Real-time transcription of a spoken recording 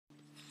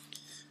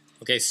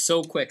Okay,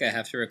 so quick I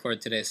have to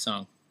record today's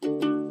song.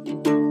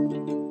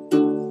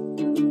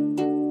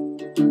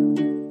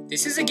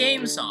 This is a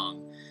game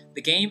song.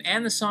 The game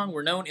and the song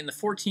were known in the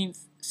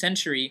 14th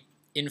century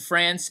in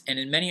France and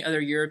in many other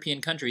European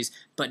countries,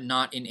 but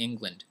not in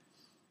England.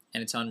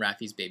 And it's on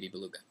Raffi's Baby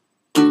Beluga.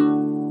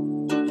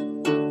 And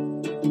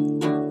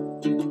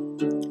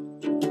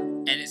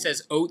it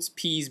says oats,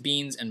 peas,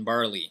 beans, and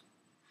barley.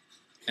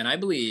 And I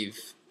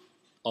believe,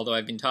 although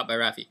I've been taught by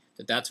Raffi,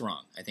 that that's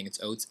wrong. I think it's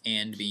oats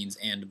and beans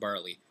and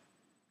barley.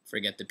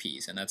 Forget the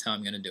peas, and that's how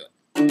I'm going to do it.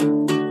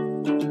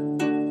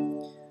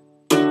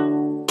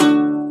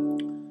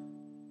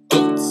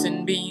 Oats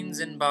and beans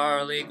and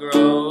barley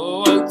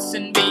grow, oats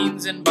and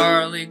beans and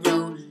barley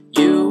grow.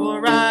 You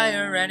or I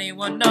or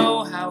anyone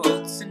know how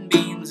oats and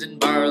beans and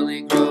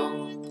barley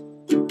grow.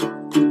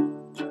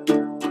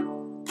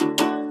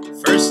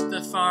 First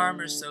the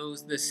farmer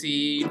sows the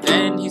seed,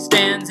 then he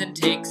stands and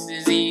takes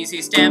his ease.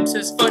 He stamps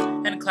his foot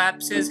and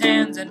claps his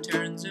hands and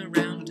turns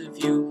around to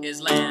view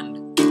his land.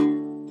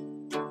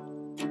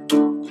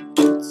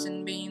 Oats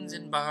and beans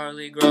and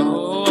barley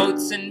grow,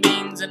 oats and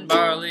beans and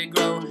barley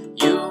grow.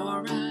 You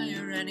or I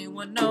or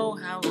anyone know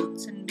how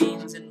oats and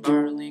beans and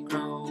barley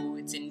grow.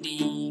 It's in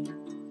D.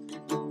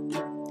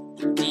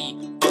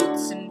 D.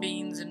 Oats and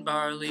beans and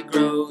barley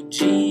grow.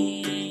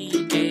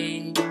 G.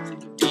 A.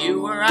 Do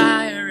you or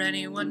I or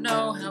anyone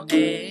know how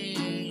A